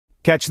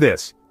Catch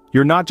this,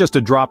 you're not just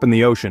a drop in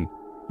the ocean,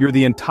 you're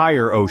the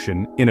entire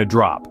ocean in a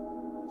drop.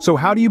 So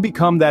how do you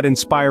become that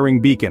inspiring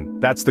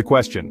beacon? That's the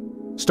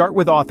question. Start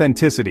with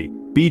authenticity,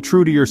 be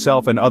true to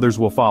yourself and others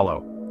will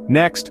follow.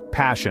 Next,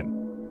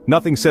 passion.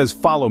 Nothing says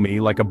follow me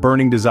like a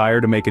burning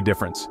desire to make a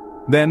difference.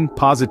 Then,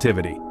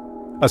 positivity.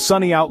 A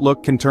sunny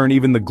outlook can turn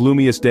even the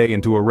gloomiest day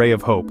into a ray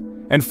of hope.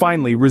 And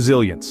finally,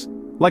 resilience.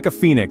 Like a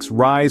phoenix,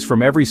 rise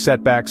from every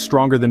setback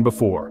stronger than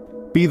before.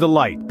 Be the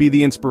light, be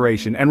the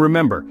inspiration, and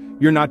remember,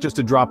 you're not just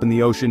a drop in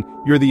the ocean,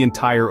 you're the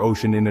entire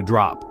ocean in a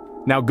drop.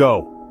 Now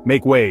go,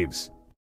 make waves.